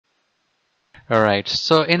Alright,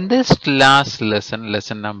 so in this last lesson,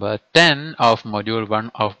 lesson number 10 of module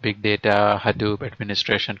 1 of Big Data Hadoop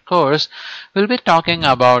Administration course, we'll be talking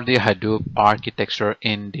about the Hadoop architecture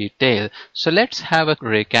in detail. So let's have a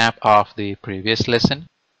recap of the previous lesson.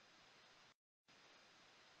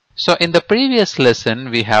 So in the previous lesson,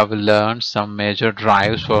 we have learned some major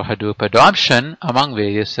drives for Hadoop adoption among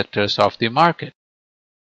various sectors of the market.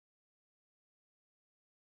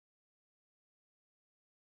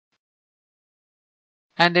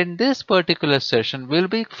 And in this particular session, we'll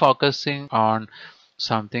be focusing on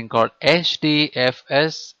something called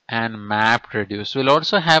HDFS and MapReduce. We'll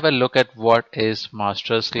also have a look at what is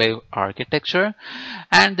master-slave architecture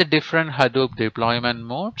and the different Hadoop deployment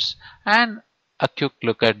modes and a quick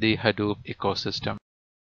look at the Hadoop ecosystem.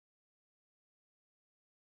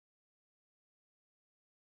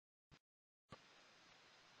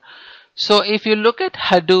 So if you look at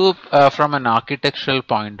Hadoop from an architectural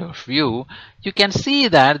point of view, you can see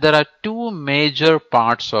that there are two major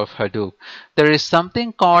parts of Hadoop. There is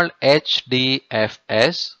something called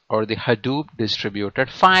HDFS, or the Hadoop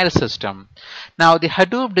Distributed File System. Now the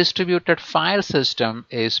Hadoop Distributed File System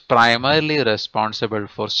is primarily responsible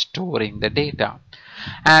for storing the data.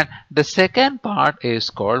 And the second part is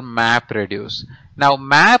called MapReduce. Now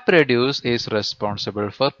MapReduce is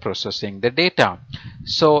responsible for processing the data.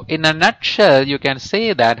 So in a nutshell, you can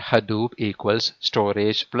say that Hadoop equals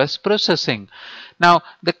storage plus processing. Now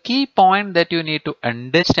the key point that you need to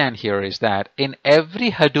understand here is that in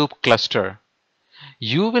every Hadoop cluster,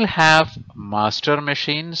 you will have master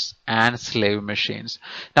machines and slave machines.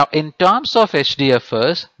 Now in terms of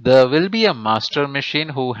HDFS, there will be a master machine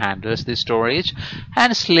who handles the storage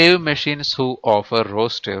and slave machines who offer raw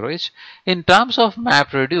storage. In terms of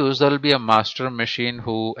MapReduce, there will be a master machine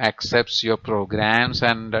who accepts your programs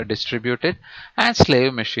and distribute it, and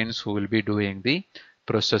slave machines who will be doing the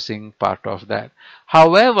processing part of that.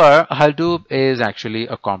 However, Hadoop is actually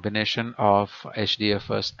a combination of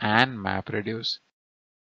HDFS and MapReduce.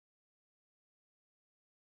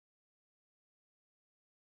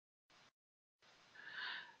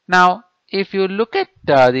 Now, if you look at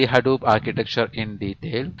the Hadoop architecture in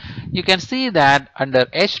detail, you can see that under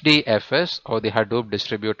HDFS, or the Hadoop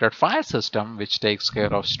Distributed File System, which takes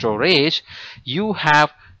care of storage, you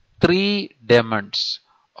have three daemons,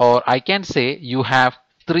 or I can say you have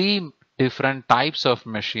three different types of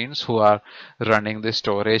machines who are running the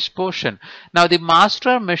storage portion. Now the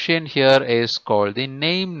master machine here is called the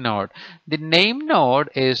name node. The name node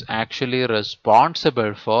is actually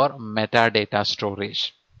responsible for metadata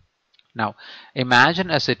storage. Now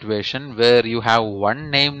imagine a situation where you have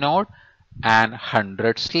one name node and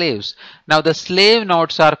 100 slaves. Now the slave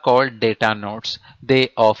nodes are called data nodes. They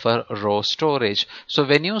offer raw storage. So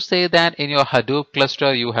when you say that in your Hadoop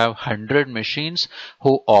cluster you have 100 machines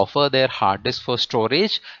who offer their hard disk for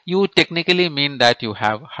storage, you technically mean that you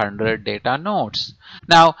have 100 data nodes.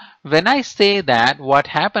 Now when I say that, what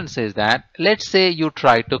happens is that, let's say you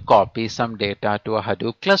try to copy some data to a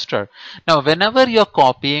Hadoop cluster. Now whenever you're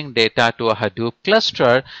copying data to a Hadoop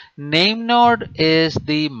cluster, name node is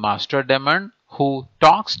the master daemon who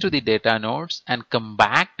talks to the data nodes and come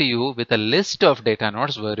back to you with a list of data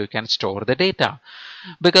nodes where you can store the data.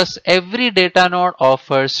 Because every data node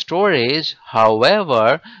offers storage,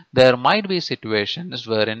 however, there might be situations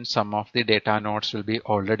wherein some of the data nodes will be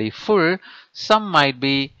already full, some might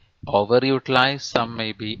be overutilized, some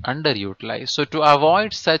may be underutilized. So to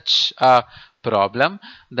avoid such a problem,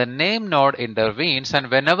 the name node intervenes,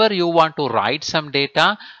 and whenever you want to write some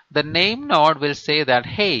data, the name node will say that,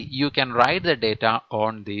 hey, you can write the data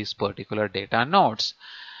on these particular data nodes.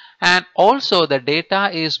 And also the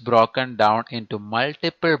data is broken down into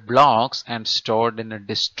multiple blocks and stored in a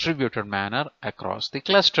distributed manner across the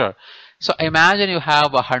cluster. So imagine you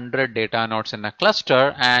have 100 data nodes in a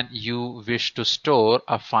cluster and you wish to store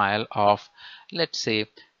a file of, let's say,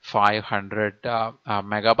 500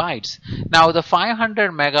 megabytes. Now the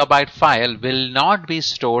 500 megabyte file will not be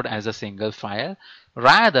stored as a single file.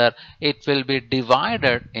 Rather, it will be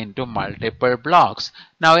divided into multiple blocks.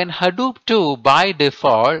 Now in Hadoop 2, by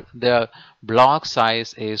default, the block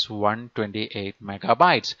size is 128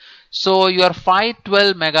 megabytes. So your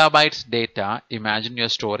 512 megabytes data, imagine you're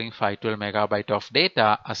storing 512 megabyte of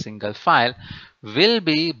data, a single file, will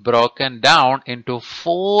be broken down into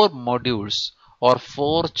 4 modules or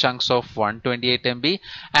 4 chunks of 128 MB,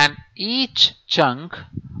 and each chunk,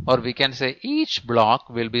 or we can say each block,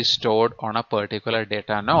 will be stored on a particular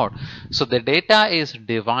data node. So the data is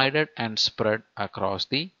divided and spread across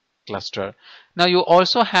the cluster. Now you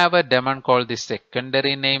also have a daemon called the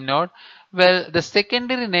secondary name node, Well, the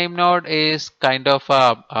secondary name node is kind of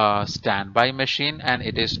a standby machine, and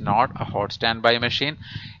it is not a hot standby machine.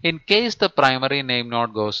 In case the primary name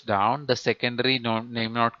node goes down, the secondary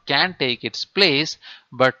name node can take its place,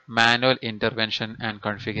 but manual intervention and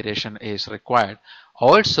configuration is required.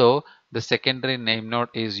 Also, the secondary name node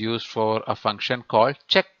is used for a function called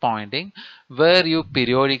checkpointing, where you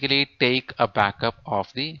periodically take a backup of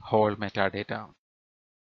the whole metadata.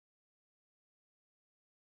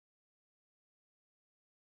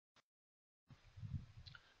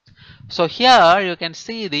 So here you can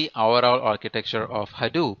see the overall architecture of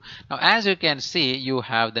Hadoop. Now as you can see, you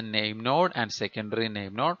have the name node and secondary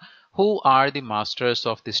name node who are the masters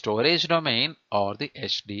of the storage domain or the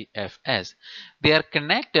HDFS. They are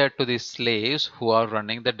connected to the slaves who are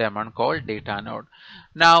running the daemon called data node.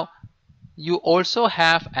 Now you also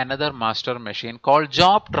have another master machine called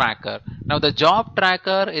job tracker. Now the job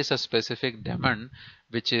tracker is a specific daemon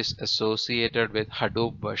which is associated with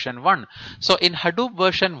Hadoop version 1. So in Hadoop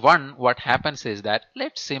version 1, what happens is that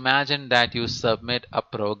let's imagine that you submit a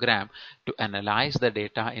program to analyze the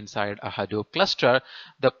data inside a Hadoop cluster.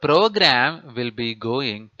 The program will be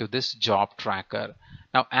going to this job tracker.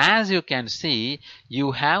 Now, as you can see,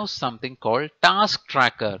 you have something called task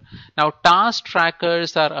tracker. Now, task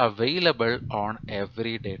trackers are available on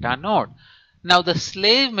every data node. Now, the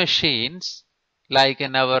slave machines, like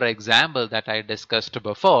in our example that I discussed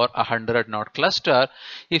before, a 100 node cluster,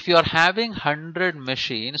 if you are having 100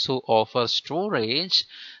 machines who offer storage,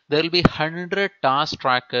 there will be 100 task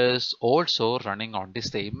trackers also running on the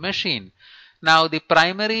same machine. Now the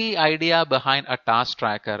primary idea behind a task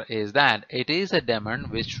tracker is that it is a daemon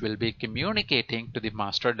which will be communicating to the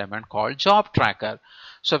master daemon called job tracker.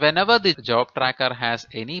 So whenever the job tracker has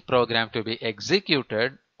any program to be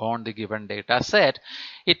executed on the given data set,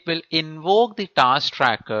 it will invoke the task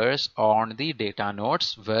trackers on the data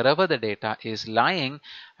nodes wherever the data is lying,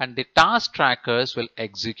 and the task trackers will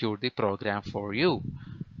execute the program for you.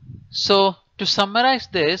 So to summarize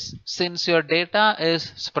this, since your data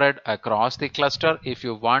is spread across the cluster, if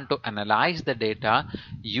you want to analyze the data,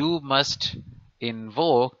 you must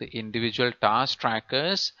invoke the individual task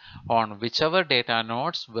trackers on whichever data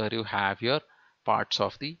nodes where you have your parts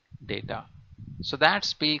of the data. So that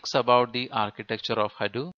speaks about the architecture of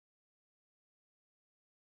Hadoop.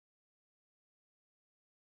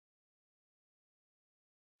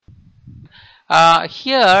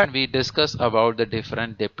 Here we discuss about the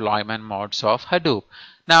different deployment modes of Hadoop.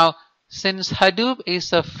 Now, since Hadoop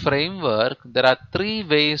is a framework, there are three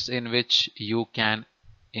ways in which you can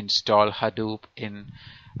install Hadoop in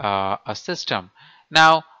a system.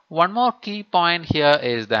 Now, one more key point here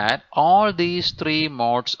is that all these three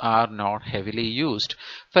modes are not heavily used.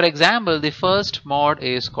 For example, the first mode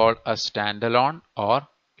is called a standalone or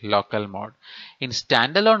local mode. In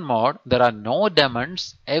standalone mode, there are no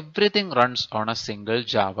daemons. Everything runs on a single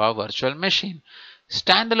Java virtual machine.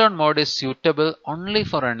 Standalone mode is suitable only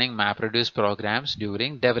for running MapReduce programs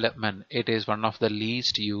during development. It is one of the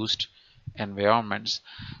least used environments.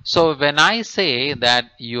 So when I say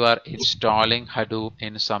that you are installing Hadoop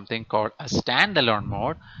in something called a standalone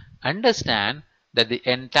mode, understand that the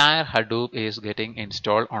entire Hadoop is getting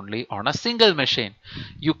installed only on a single machine.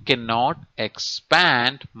 You cannot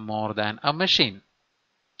expand more than a machine.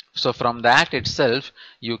 So from that itself,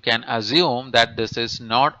 you can assume that this is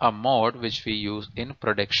not a mode which we use in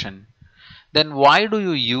production. Then why do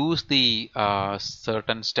you use the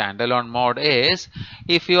certain standalone mode is,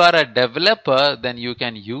 if you are a developer, then you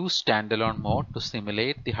can use standalone mode to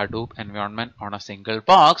simulate the Hadoop environment on a single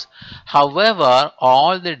box. However,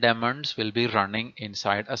 all the daemons will be running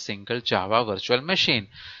inside a single Java virtual machine.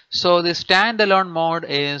 So the standalone mode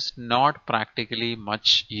is not practically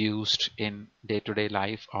much used in day-to-day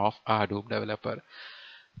life of a Hadoop developer.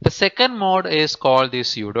 The second mode is called the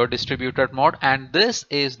pseudo distributed mode, and this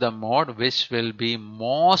is the mode which will be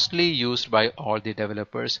mostly used by all the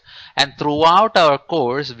developers. And throughout our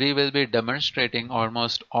course, we will be demonstrating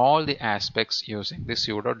almost all the aspects using the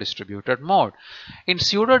pseudo distributed mode. In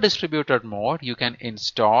pseudo distributed mode, you can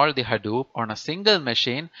install the Hadoop on a single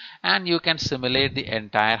machine and you can simulate the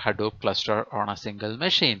entire Hadoop cluster on a single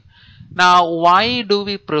machine. Now, why do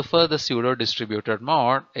we prefer the pseudo distributed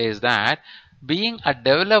mode is that being a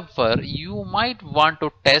developer, you might want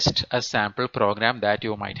to test a sample program that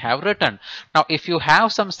you might have written. Now, if you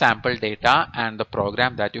have some sample data and the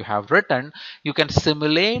program that you have written, you can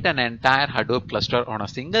simulate an entire Hadoop cluster on a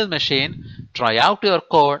single machine, try out your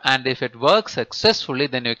code, and if it works successfully,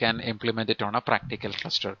 then you can implement it on a practical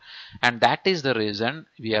cluster. And that is the reason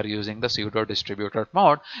we are using the pseudo distributed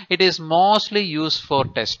mode. It is mostly used for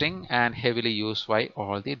testing and heavily used by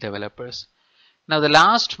all the developers. Now the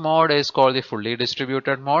last mode is called the fully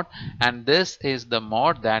distributed mode, and this is the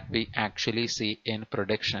mode that we actually see in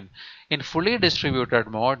production. In fully distributed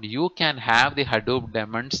mode, you can have the Hadoop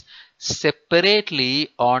daemons separately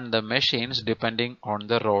on the machines depending on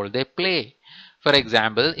the role they play. For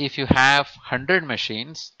example, if you have 100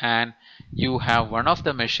 machines and you have one of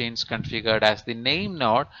the machines configured as the name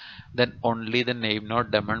node, then only the name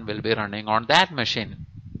node daemon will be running on that machine.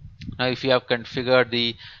 Now if you have configured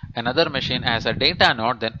the another machine as a data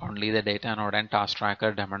node, then only the data node and task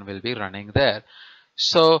tracker daemon will be running there.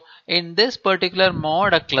 So in this particular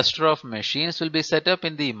mode, a cluster of machines will be set up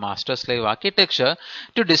in the master slave architecture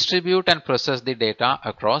to distribute and process the data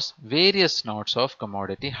across various nodes of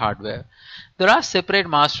commodity hardware. There are separate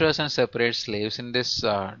masters and separate slaves in this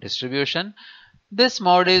distribution. This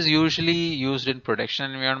mode is usually used in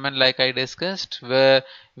production environment like I discussed, where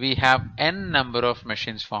we have n number of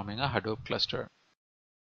machines forming a Hadoop cluster.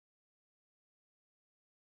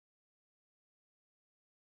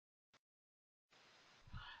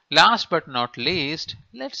 Last but not least,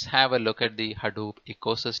 let's have a look at the Hadoop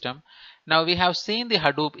ecosystem. Now we have seen the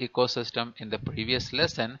Hadoop ecosystem in the previous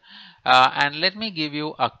lesson, and let me give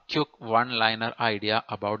you a quick one-liner idea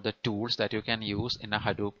about the tools that you can use in a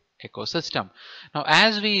Hadoop ecosystem. Now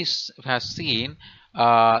as we have seen,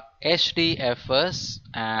 HDFS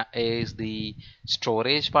is the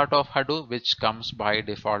storage part of Hadoop, which comes by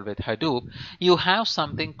default with Hadoop. You have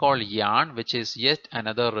something called Yarn, which is yet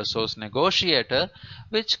another resource negotiator,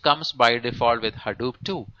 which comes by default with Hadoop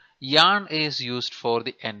too. Yarn is used for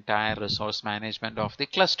the entire resource management of the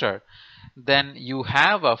cluster. Then you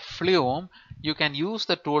have a Flume. You can use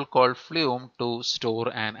the tool called Flume to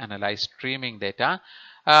store and analyze streaming data.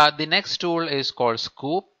 The next tool is called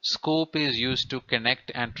Scoop. Scoop is used to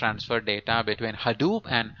connect and transfer data between Hadoop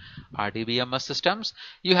and RDBMS systems.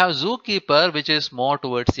 You have Zookeeper, which is more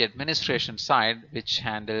towards the administration side, which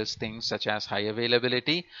handles things such as high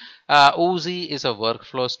availability. Oozy is a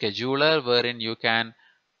workflow scheduler wherein you can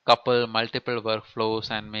couple multiple workflows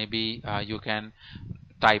and maybe you can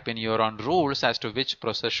type in your own rules as to which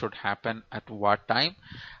process should happen at what time.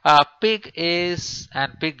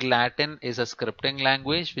 Pig Latin is a scripting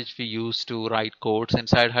language which we use to write codes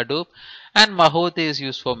inside Hadoop, and Mahout is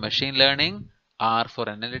used for machine learning, R for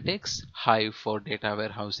analytics, Hive for data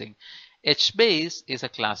warehousing. HBase is a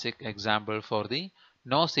classic example for the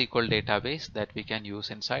NoSQL database that we can use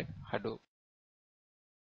inside Hadoop.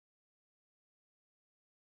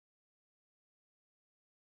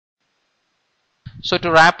 So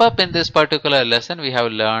to wrap up in this particular lesson, we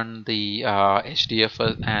have learned the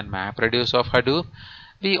HDFS and MapReduce of Hadoop.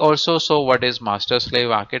 We also saw what is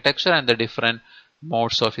master-slave architecture and the different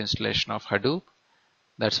modes of installation of Hadoop.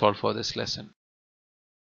 That's all for this lesson.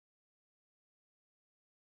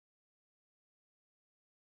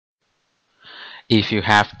 If you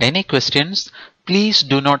have any questions, please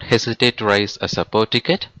do not hesitate to raise a support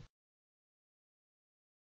ticket.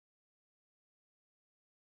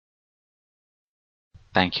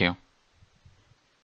 Thank you.